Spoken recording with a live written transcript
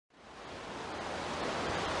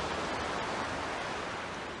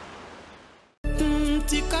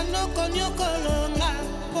Kanoko nyokolonga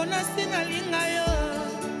pona sina linga yo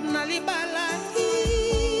nalibala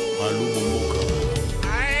Malubu moka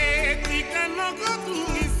ae tikanoko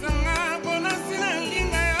tungisanga pona sina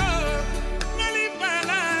linga yo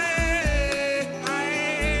nalibala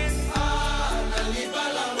ae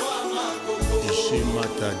nalibala wa makoko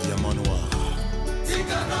Ishimata diamant noir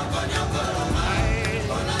tikanoko nyokolonga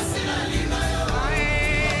pona sina linga yo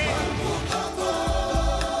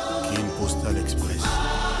Kim Postal Express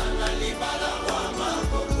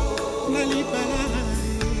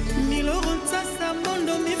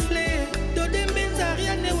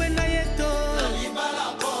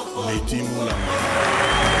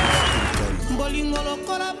Bolingo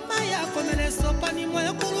lokola maya komele sopani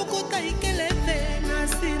moyo kulukuta ikelete na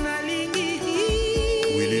sina lingi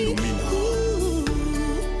Willy Lumina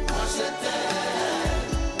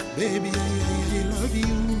Baby I love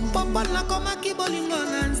you Papa na komaki bolingo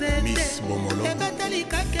na nzete Miss Bomolo ebeteli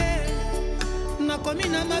kake na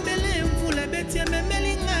komina mabele mvula betie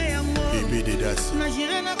memelinga yango Bébé Dedas na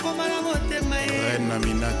jire na komala motema Reine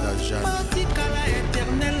Aminata Jeanne Patikala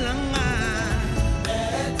éternel langa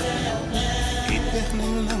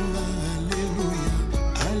Éternel langa Alléluia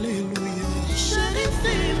Alléluia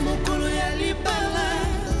Chérifi mokolo ya libala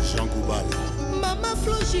Jean Koubala Mama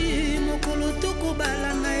Floji mokolo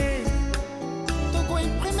tokobala na ye Toko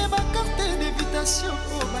imprime ba carte d'invitation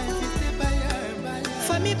pour ba inviter baya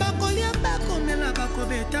Famille bakolia bakomela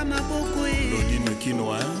bakobeta maboko ye Lodine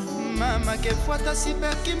Kinoa Mama ke fuata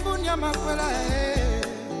siper kimbunya makwela ye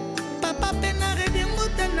Papa pena redi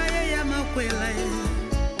mbuta na ye ya makwela ye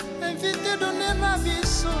Invité donner ma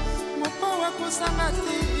biso mopo wako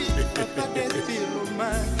sangati Papa despilo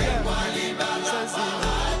manga Embwali bala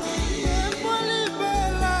paradis Embwali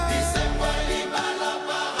bala Embwali bala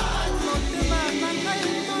paradis Motema nanga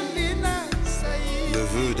yindondina sayi Le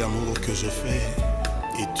vœu d'amour que je fais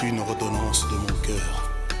est une redonnance de mon cœur.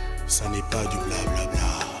 Ça n'est pas du blablabla.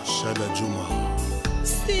 Shada Juma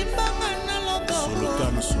Simbanga na lobo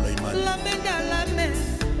Sultan Sulaiman La meda la me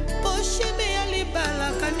Pochebe ya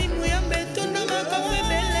libala Kanimu ya mbetunda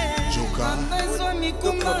makawebele Joka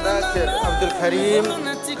Dr. Dr. Abdul Karim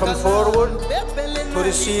come forward to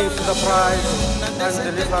receive the prize and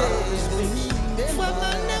deliver his speech.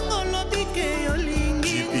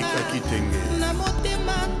 Chipika Kitenge Na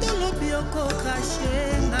motema tolobi oko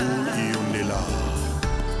krashenga Iundela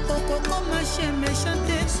Koko macheme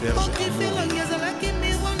chante Oki felo ngezalaki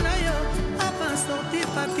miwana yo Avant sorti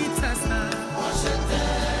papita sa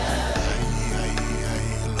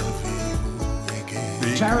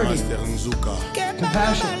Charity,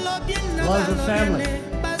 compassion, love of family,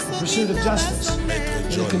 pursuit of justice, and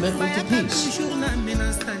a commitment to peace.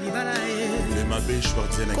 Le Mabé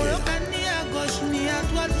Schwarzenegger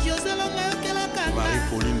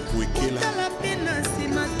Marie-Pauline Pouekela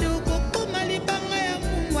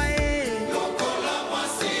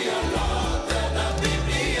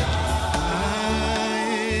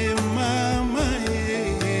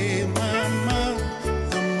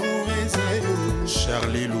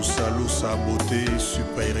Charlie Loussa, beauté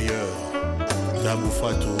supérieure Dabou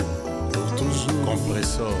Fatou, pour toujours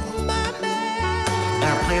Compressor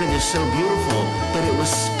Our planet is so beautiful, but it was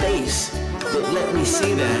space that let me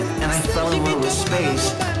see that, and I fell in love with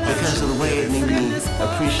space because of the way it made me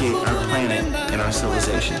appreciate our planet and our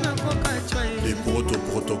civilization. Les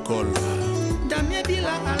protocoles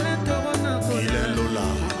Guylain Lola,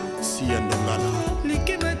 Sia Ndongala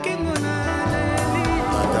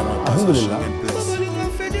Madame Alhamdulillah.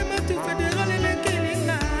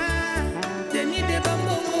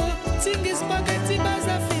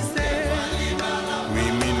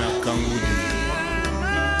 Mimina Kangoudi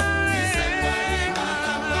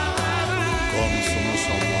Comme Somo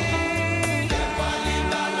Samba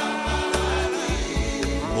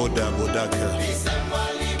Boda Bodaka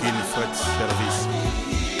Kinfret Service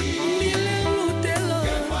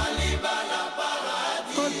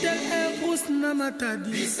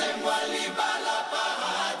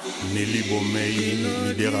Nelly Bomei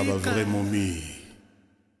Nidera va vraiment mis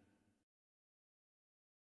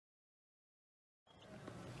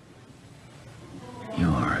You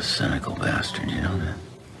are a cynical bastard, you know that?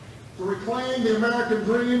 To reclaim the American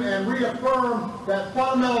dream and reaffirm that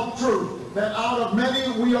fundamental truth that out of many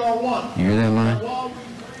we are one. You hear that line?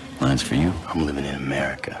 Line's for you. I'm living in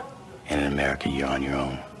America, and in America you're on your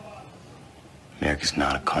own. America's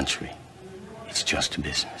not a country. It's just a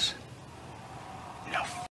business. Now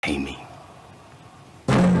pay me.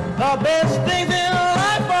 The best things in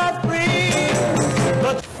life are free.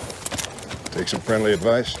 But Take some friendly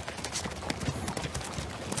advice.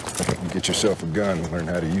 Get yourself a gun and learn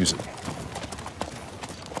how to use it.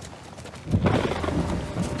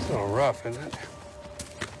 rough, isn't it?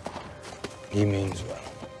 He means well.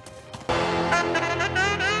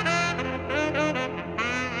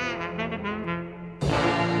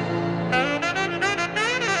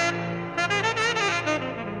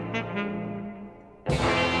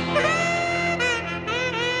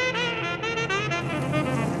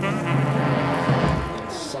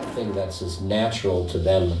 Something that's as natural to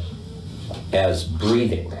them as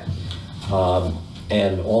breathing,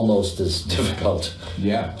 and almost as difficult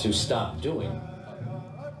to stop doing.